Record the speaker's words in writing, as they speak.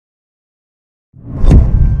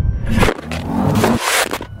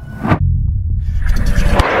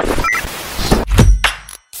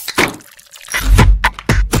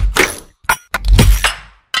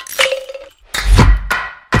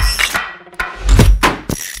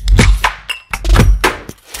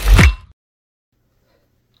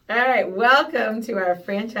right, welcome to our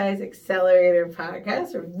Franchise Accelerator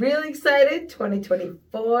podcast. We're really excited.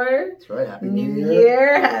 2024. That's right. Happy New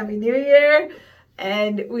Year. Happy New Year.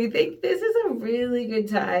 And we think this is a really good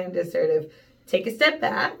time to sort of take a step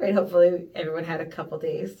back, right? Hopefully everyone had a couple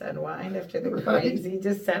days to unwind after the crazy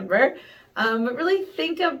December. But really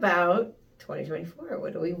think about 2024.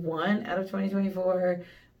 What do we want out of 2024?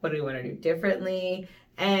 What do we want to do differently?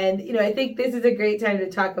 And, I think this is a great time to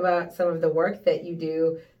talk about some of the work that you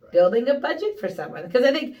do building a budget for someone. Because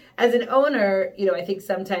I think as an owner, I think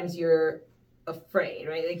sometimes you're afraid,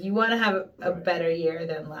 right? Like you want to have a better year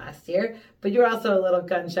than last year, but you're also a little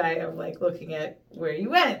gun shy of like looking at where you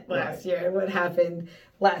went last year and what happened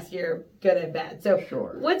last year, good and bad. So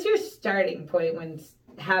what's your starting point when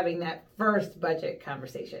having that first budget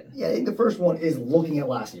conversation? Yeah, I think the first one is looking at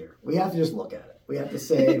last year. We have to just look at it. We have to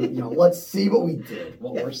say, let's see what we did.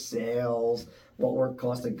 What were sales? What were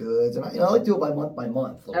cost of goods? And I like to do it by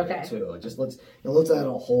month a little bit too. Just let's at it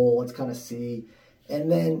a whole. Let's kind of see,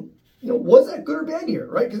 and then was that good or bad year,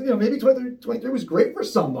 right? Because maybe 23 was great for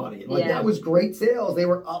somebody. That was great sales. They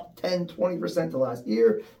were up 10, 20% to last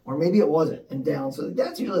year, or maybe it wasn't and down. So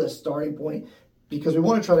that's usually the starting point because we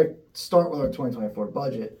want to try to start with our 2024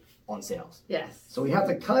 budget on sales. Yes. So we have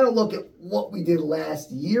to kind of look at what we did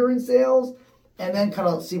last year in sales. And then kind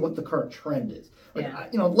of see what the current trend is.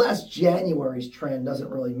 Last January's trend doesn't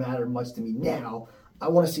really matter much to me now. I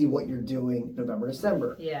want to see what you're doing November,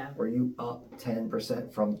 December. Yeah. Were you up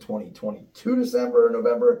 10% from 2022 December,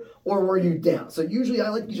 November, or were you down? So usually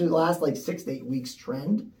I usually last like 6 to 8 weeks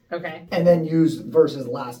trend. Okay. And then use versus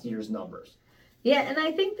last year's numbers. Yeah, and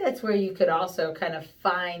I think that's where you could also kind of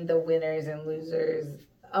find the winners and losers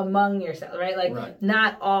among yourself, right?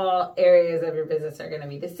 Not all areas of your business are going to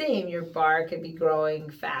be the same. Your bar could be growing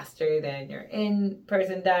faster than your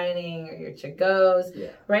in-person dining or your to-goes,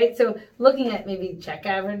 right? So looking at maybe check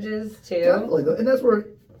averages too. Definitely, and that's where,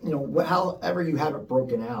 however you have it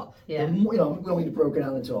broken out. Yeah. We don't need to broken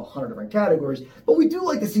out into 100 different categories, but we do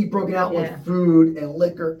like to see broken out with food and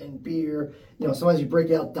liquor and beer. Sometimes you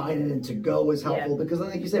break out dining and to-go is helpful because I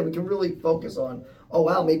think you said we can really focus on, oh,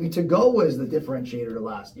 wow, maybe to-go was the differentiator to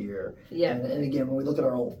last year. Yeah. And again, when we look at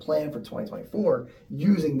our whole plan for 2024,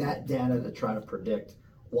 using that data to try to predict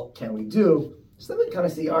what can we do, so then we kind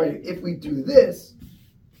of see, all right, if we do this,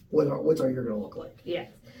 what's our year going to look like?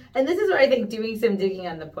 Yes. And this is where I think doing some digging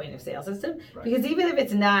on the point of sale system, because even if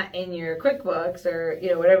it's not in your QuickBooks or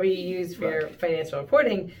whatever you use for your financial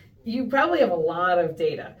reporting, you probably have a lot of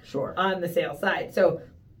data on the sales side. So,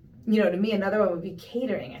 to me, another one would be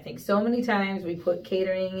catering. I think so many times we put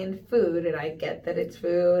catering in food, and I get that it's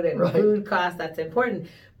food and food costs, that's important.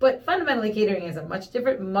 But fundamentally, catering is a much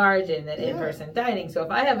different margin than in-person dining. So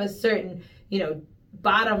if I have a certain,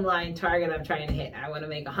 bottom line target I'm trying to hit, I want to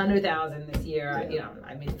make 100,000 this year,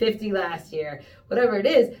 I made 50 last year, whatever it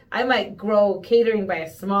is, I might grow catering by a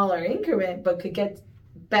smaller increment, but could get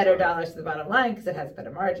better dollars to the bottom line because it has better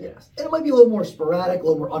margin. Yes. And it might be a little more sporadic, a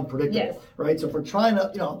little more unpredictable, right? So if we're trying to,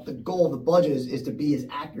 the goal of the budget is to be as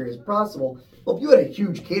accurate as possible. Well, if you had a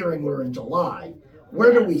huge catering order in July,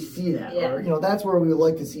 where do we see that? Yeah. Or, that's where we would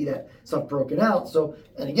like to see that stuff broken out. So,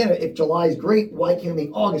 and again, if July is great, why can't we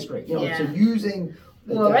make August great? So using...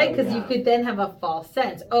 because you could then have a false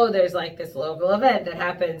sense. Oh, there's like this local event that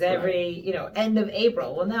happens every, end of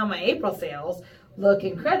April. Well, now my April sales look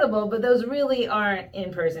incredible, but those really aren't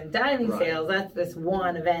in-person dining sales. That's this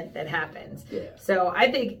one event that happens. Yeah. So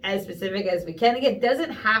I think as specific as we can. Again, it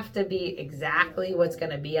doesn't have to be exactly what's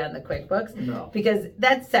going to be on the QuickBooks because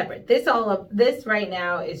that's separate. This right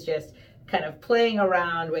now is just kind of playing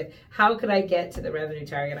around with how could I get to the revenue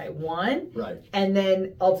target I want, and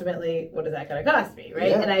then ultimately what is that going to cost me,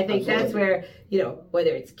 right? And I think that's where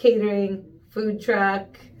whether it's catering, food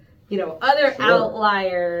truck, other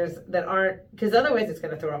outliers that aren't, because otherwise it's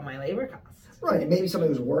going to throw up my labor costs. Right, and maybe somebody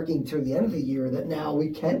was working to the end of the year that now we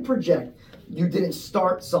can project. You didn't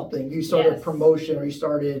start something. You started a promotion or you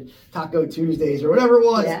started Taco Tuesdays or whatever it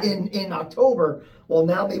was in October. Well,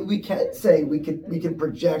 now maybe we can say we can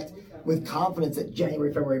project with confidence that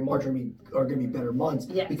January, February, March are going to be better months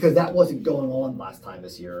because that wasn't going on last time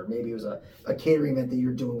this year. Or maybe it was a catering event that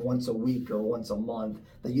you're doing once a week or once a month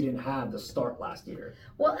that you didn't have to start last year.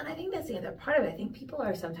 Well, and I think that's the other part of it. I think people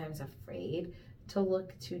are sometimes afraid to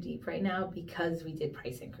look too deep right now because we did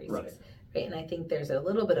price increases. Right? And I think there's a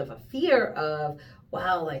little bit of a fear of,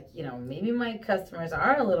 wow, maybe my customers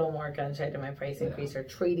are a little more gun-shy to my price increase or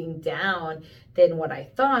trading down than what I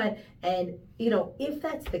thought. And, if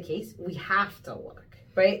that's the case, we have to look.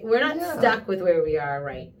 right? We're not stuck with where we are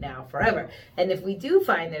right now forever. And if we do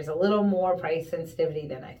find there's a little more price sensitivity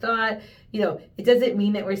than I thought, it doesn't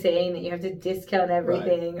mean that we're saying that you have to discount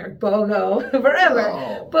everything or BOGO forever.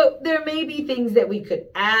 Oh. But there may be things that we could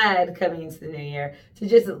add coming into the new year to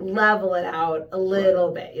just level it out a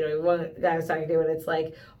little bit. One guy I was talking to, and it's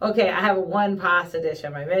like, okay, I have one pasta dish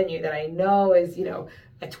on my menu that I know is,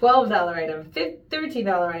 a $12 item,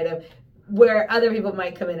 $13 item, where other people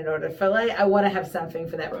might come in and order filet. I want to have something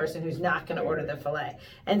for that person who's not going to order the filet.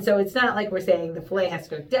 And so it's not like we're saying the filet has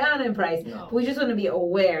to go down in price. No. But we just want to be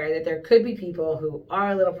aware that there could be people who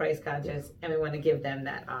are a little price conscious, and we want to give them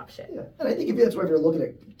that option. Yeah, and I think if that's why you're looking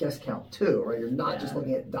at guest count too, right? You're not just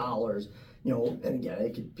looking at dollars. And again,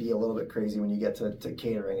 it could be a little bit crazy when you get to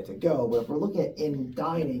catering and to go. But if we're looking at in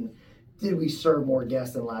dining, did we serve more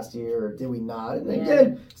guests than last year, or did we not? And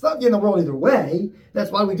again, it's not the end of the world either way.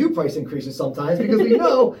 That's why we do price increases sometimes, because we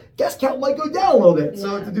know guest count might go down a little bit.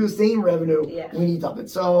 So to do the same revenue, we need to up it.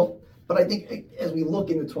 So, but I think as we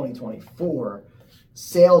look into 2024,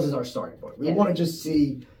 sales is our starting point. We want to just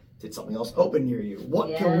see, did something else open near you?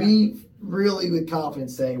 What can we really with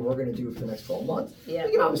confidence say we're going to do for the next 12 months? Yeah.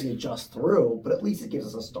 We can obviously adjust through, but at least it gives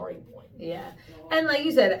us a starting point. Yeah. And like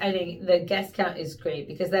you said, I think the guest count is great,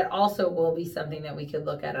 because that also will be something that we could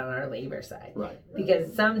look at on our labor side. Right.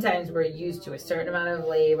 Because sometimes we're used to a certain amount of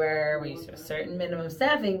labor, we're used to a certain minimum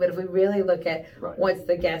staffing, but if we really look at what's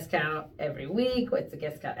the guest count every week, what's the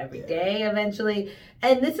guest count every day eventually,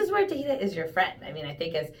 and this is where data is your friend. I mean, I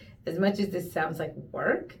think as much as this sounds like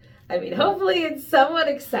work, hopefully it's somewhat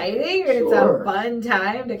exciting, and it's a fun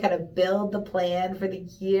time to kind of build the plan for the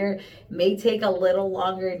year. It may take a little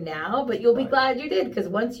longer now, but you'll be glad you did, because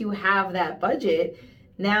once you have that budget,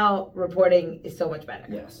 now reporting is so much better.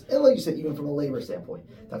 Yes. And like you said, even from a labor standpoint,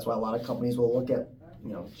 that's why a lot of companies will look at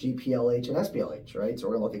GPLH and SPLH, right? So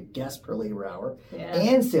we're going to look at guests per labor hour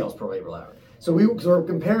and sales per labor hour. So we're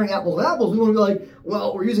comparing apples to apples. We want to be like,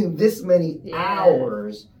 well, we're using this many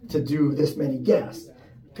hours to do this many guests,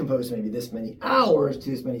 composed to maybe this many hours to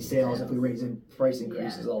this many sales if we raise in price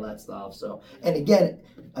increases, all that stuff. So, and again,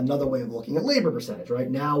 another way of looking at labor percentage, right?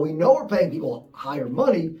 Now we know we're paying people higher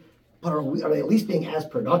money, but are they at least being as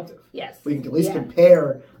productive? Yes. We can at least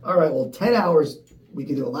compare, all right, well, 10 hours, we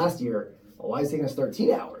could do it last year. Well, why is it taking us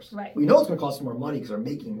 13 hours? Right. We know it's going to cost us more money because we're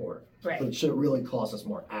making more. Right. But it shouldn't really cost us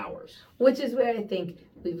more hours. Which is where I think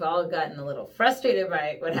we've all gotten a little frustrated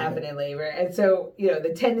by what happened in labor. And so,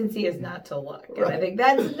 the tendency is not to look. And I think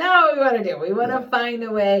that's not what we want to do. We want to find a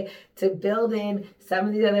way to build in some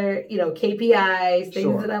of these other, KPIs,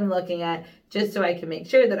 things that I'm looking at, just so I can make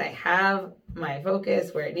sure that I have my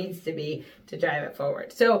focus where it needs to be to drive it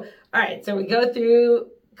forward. So, all right, so we go through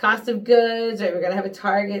cost of goods, right? We're going to have a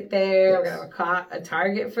target there. We're going to have a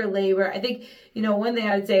target for labor. I think, one thing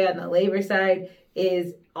I would say on the labor side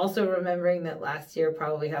is also remembering that last year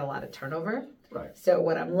probably had a lot of turnover. Right. So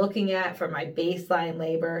what I'm looking at for my baseline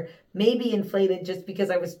labor may be inflated just because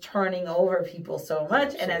I was turning over people so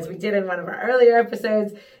much. And as we did in one of our earlier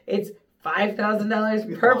episodes, it's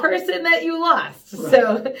 $5,000 per person that you lost. Right.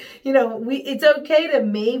 So, it's okay to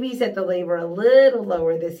maybe set the labor a little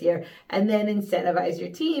lower this year and then incentivize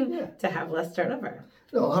your team to have less turnover.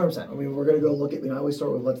 No, 100%. We're going to go look at, I always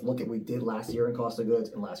start with, let's look at what we did last year in cost of goods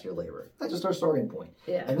and last year labor. That's just our starting point.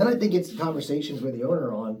 Yeah. And then I think it's conversations with the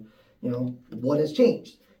owner on, what has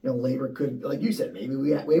changed. Labor could, like you said, maybe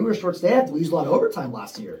we were short-staffed. We used a lot of overtime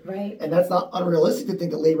last year. Right. And that's not unrealistic to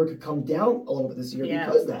think that labor could come down a little bit this year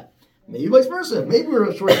because of that. Maybe vice versa. Maybe we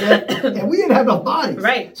were short-staffed and we didn't have enough bodies.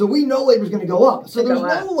 Right. So we know labor's going to go up. So there's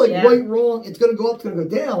no right, wrong. It's going to go up, it's going to go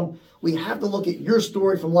down. We have to look at your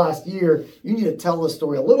story from last year. You need to tell the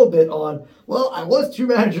story a little bit on, well, I was 2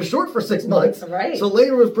 managers short for 6 months. Right. So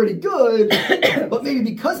labor was pretty good, but maybe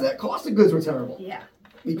because of that, cost of goods were terrible. Yeah.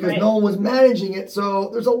 Because no one was managing it. So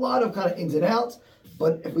there's a lot of kind of ins and outs.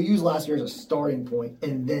 But if we use last year as a starting point,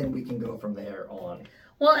 and then we can go from there on.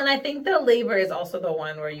 Well, and I think the labor is also the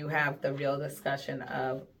one where you have the real discussion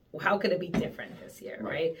of how could it be different this year,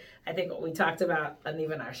 right? I think what we talked about on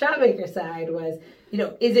even our shopmaker side was,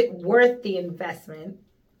 is it worth the investment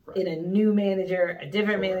in a new manager, a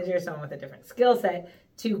different manager, someone with a different skill set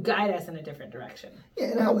to guide us in a different direction? Yeah,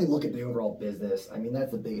 and how we look at the overall business.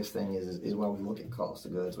 That's the biggest thing is when we look at cost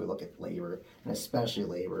of goods, we look at labor, and especially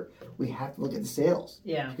labor, we have to look at the sales.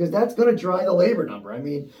 Yeah. Because that's going to drive the labor number.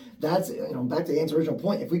 That's, back to Anne's original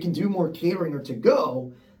point. If we can do more catering or to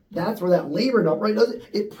go, that's where that labor number, right?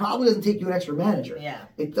 It probably doesn't take you an extra manager. Yeah.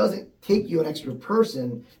 It doesn't take you an extra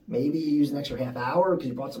person. Maybe you use an extra half hour because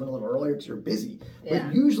you brought someone a little earlier because you're busy. Yeah.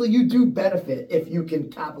 But usually you do benefit if you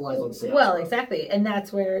can capitalize on sales. Well, exactly. And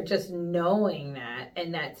that's where just knowing that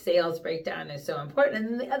and that sales breakdown is so important. And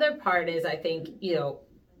then the other part is, I think,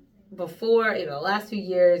 before, the last few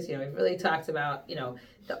years, we've really talked about,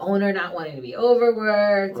 the owner not wanting to be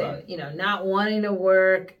overworked right. and, not wanting to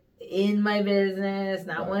work in my business,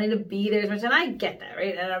 not wanting to be there as much. And I get that,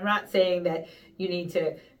 right? And I'm not saying that you need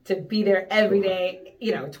to be there every day,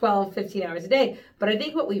 12, 15 hours a day. But I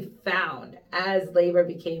think what we've found as labor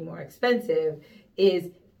became more expensive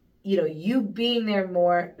is, you being there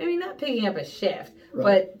more, maybe not picking up a shift,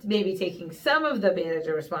 but maybe taking some of the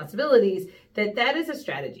manager responsibilities, that is a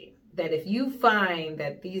strategy. That if you find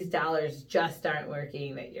that these dollars just aren't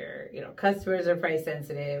working, that your customers are price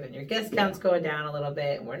sensitive and your guest count's going down a little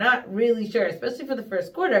bit, and we're not really sure, especially for the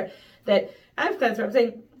first quarter, that I have clients where I'm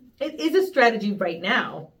saying it is a strategy right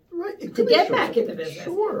now to get back in the business.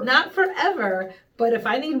 Sure. Not forever, but if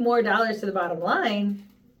I need more dollars to the bottom line,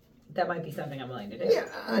 that might be something I'm willing to do. Yeah,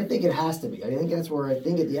 I think it has to be. I think that's where at the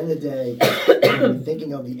end of the day, you're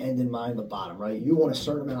thinking of the end in mind, the bottom, right? You want a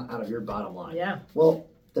certain amount out of your bottom line. Yeah. Well,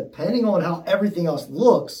 depending on how everything else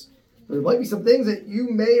looks, there might be some things that you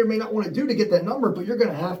may or may not want to do to get that number, but you're going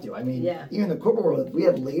to have to. I mean, even in the corporate world, if we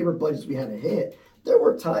had labor budgets we had to hit, there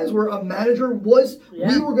were times where a manager we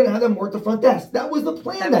were going to have them work the front desk. That was the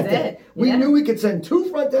plan that day. We knew we could send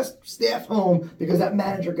 2 front desk staff home because that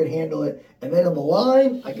manager could handle it. And then on the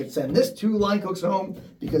line, I could send this 2 line cooks home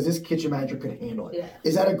because this kitchen manager could handle it. Yeah.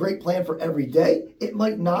 Is that a great plan for every day? It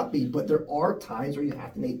might not be, but there are times where you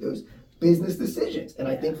have to make those business decisions. And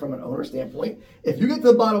I think from an owner standpoint, if you get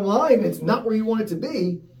to the bottom line and it's not where you want it to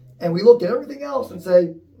be, and we look at everything else and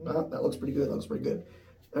say, no, that looks pretty good, that looks pretty good.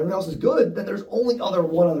 Everything else is good, then there's only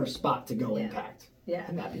one other spot to go impact. Yeah.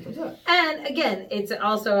 And that becomes that. And again, it's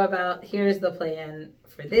also about here's the plan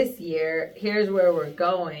for this year, here's where we're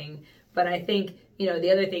going. But I think,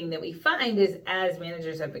 the other thing that we find is as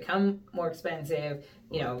managers have become more expensive,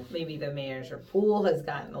 maybe the manager pool has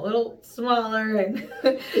gotten a little smaller and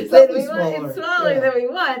it's smaller than we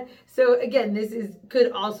want. So again,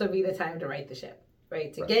 could also be the time to right the ship,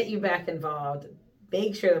 right? To get you back involved,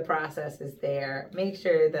 make sure the process is there, make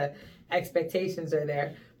sure the expectations are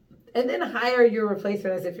there, and then hire your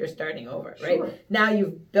replacement as if you're starting over, right? Sure. Now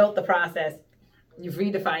you've built the process, you've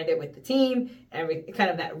redefined it with the team, kind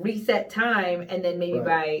of that reset time, and then maybe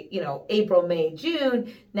by, April, May,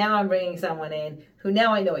 June, now I'm bringing someone in who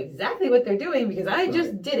now I know exactly what they're doing because I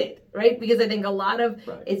just did it, right? Because I think a lot of,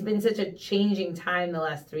 it's been such a changing time the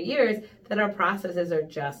last 3 years that our processes are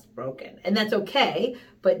just broken. And that's okay,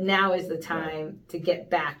 but now is the time to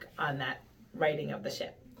get back on that righting of the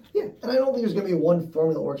ship. Yeah, and I don't think there's going to be one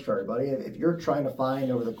formula that works for everybody. If you're trying to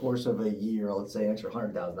find over the course of a year, let's say an extra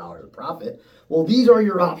 $100,000 of profit, well, these are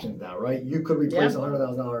your options now, right? You could replace a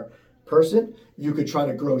 $100,000 person. You could try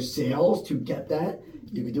to grow sales to get that.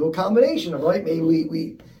 You could do a combination of, right? Maybe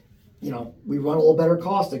we run a little better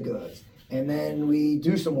cost of goods, and then we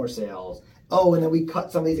do some more sales. Oh, and then we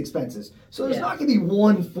cut some of these expenses. So there's not going to be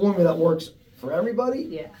one formula that works for everybody.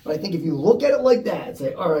 Yeah. But I think if you look at it like that and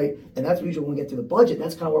say, all right, and that's usually when we get to the budget,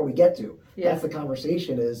 that's kind of where we get to. Yeah. That's the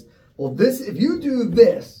conversation is, well, if you do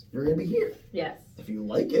this, you're going to be here. Yes. If you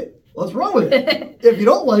like it, let's run with it. If you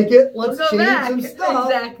don't like it, let's change some stuff.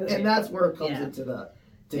 Exactly. And that's where it comes into the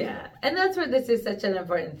and that's where this is such an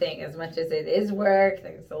important thing. As much as it is work,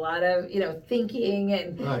 there's a lot of, thinking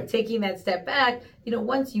and taking that step back.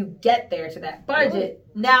 Once you get there to that budget,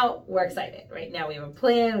 now we're excited, right? Now we have a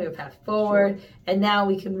plan, we have a path forward, and now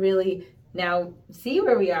we can really now see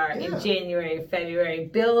where we are in January, February,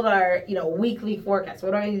 build our, weekly forecast.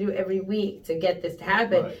 What do I do every week to get this to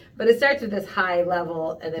happen? Right. But it starts with this high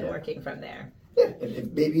level and then working from there. Yeah,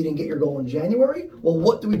 if maybe you didn't get your goal in January, well,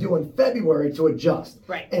 what do we do in February to adjust?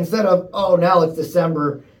 Right. Instead of, now it's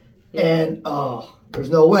December and, there's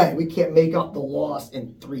no way. We can't make up the loss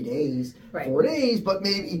in 3 days, 4 days, but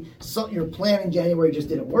maybe your plan in January just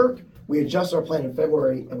didn't work. We adjust our plan in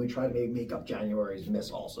February and we try to maybe make up January's miss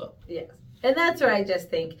also. Yes. And that's where I just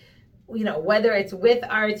think, whether it's with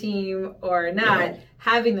our team or not,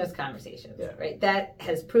 having those conversations, right? That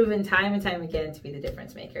has proven time and time again to be the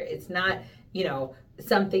difference maker. It's not,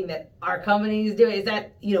 something that our company is doing. Is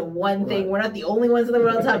that, one thing. We're not the only ones in the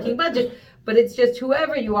world talking budget, but it's just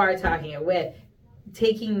whoever you are talking it with,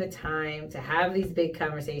 taking the time to have these big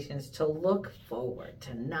conversations, to look forward,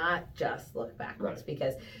 to not just look backwards.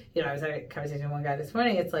 Because, I was having a conversation with one guy this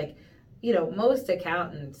morning. It's like, most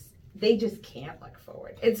accountants they just can't look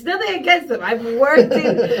forward. It's nothing against them. I've worked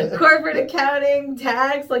in corporate accounting,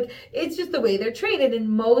 tax, like it's just the way they're trained. And in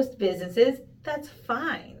most businesses, that's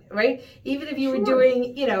fine, right? Even if you were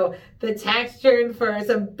doing, the tax return for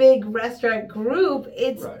some big restaurant group,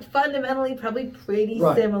 it's fundamentally probably pretty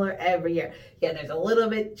similar every year. Yeah, there's a little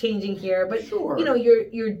bit changing here, but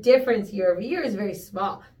your difference year over year is very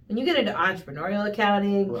small. When you get into entrepreneurial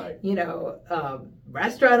accounting,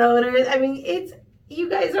 restaurant owners, I mean, you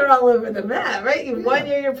guys are all over the map, right? One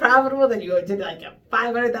year you're profitable, then you did like a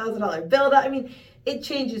 $500,000 build up. I mean, it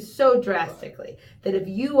changes so drastically that if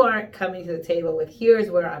you aren't coming to the table with here's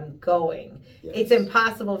where I'm going, it's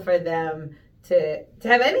impossible for them to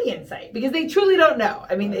have any insight because they truly don't know.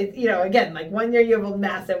 I mean, again, like 1 year you have a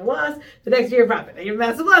massive loss, the next year you're profit, and you have a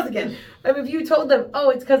massive loss again. I mean, if you told them,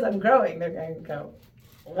 oh, it's because I'm growing, they're going to go,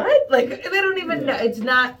 what? Like, they don't even know. It's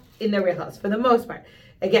not in their wheelhouse for the most part.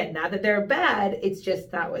 Again, not that they're bad, it's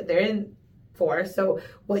just not what they're in for. So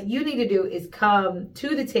what you need to do is come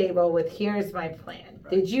to the table with, here's my plan.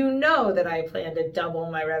 Did you know that I plan to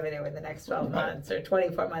double my revenue in the next 12 months or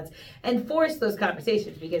 24 months? And force those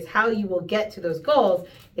conversations, because how you will get to those goals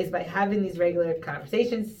is by having these regular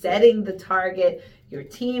conversations, setting the target, your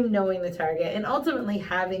team knowing the target, and ultimately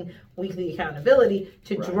having weekly accountability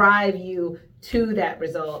to drive you to that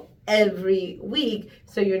result every week,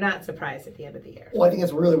 so you're not surprised at the end of the year. Well, I think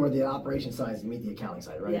that's really where the operation side is meet the accounting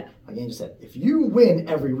side, right? Yeah. Like you just said, if you win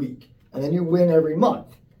every week, and then you win every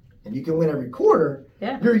month, and you can win every quarter,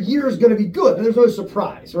 your year is going to be good. And there's no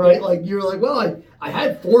surprise, right? Yeah. Like you're like, well, I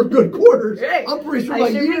had 4 good quarters. Right. I'm pretty sure my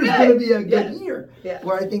year is going to be a good year. Yeah.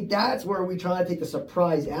 Where I think that's where we try to take the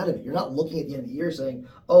surprise out of it. You're not looking at the end of the year saying,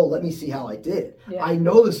 oh, let me see how I did. Yeah. I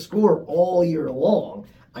know the score all year long.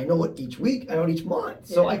 I know it each week, I know it each month.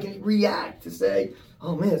 So I can react to say,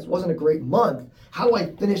 oh man, this wasn't a great month. How do I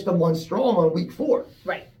finish the month strong on week 4?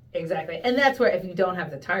 Right, exactly. And that's where if you don't have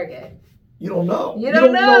the target, you don't know. You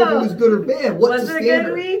don't know if it was good or bad. What's the standard? Was it a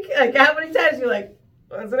good week? Like how many times you're like,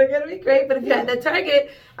 was it a good week? Great. But if you had that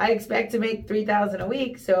target, I expect to make $3,000 a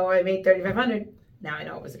week, so I made $3,500. Now I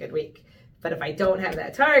know it was a good week. But if I don't have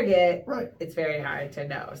that target, it's very hard to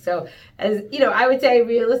know. So, as I would say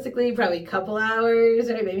realistically, probably a couple hours,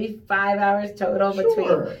 or maybe 5 hours total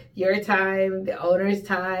between your time, the owner's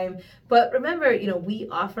time. But remember, we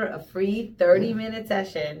offer a free 30-minute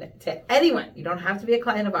session to anyone. You don't have to be a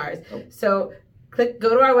client of ours. So go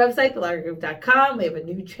to our website, thelargogroup.com. We have a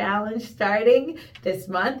new challenge starting this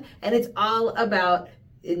month, and it's all about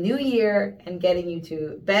a new year and getting you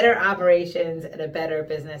to better operations and a better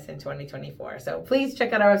business in 2024. So please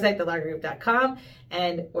check out our website, thelargogroup.com,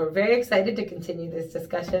 and we're very excited to continue this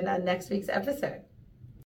discussion on next week's episode.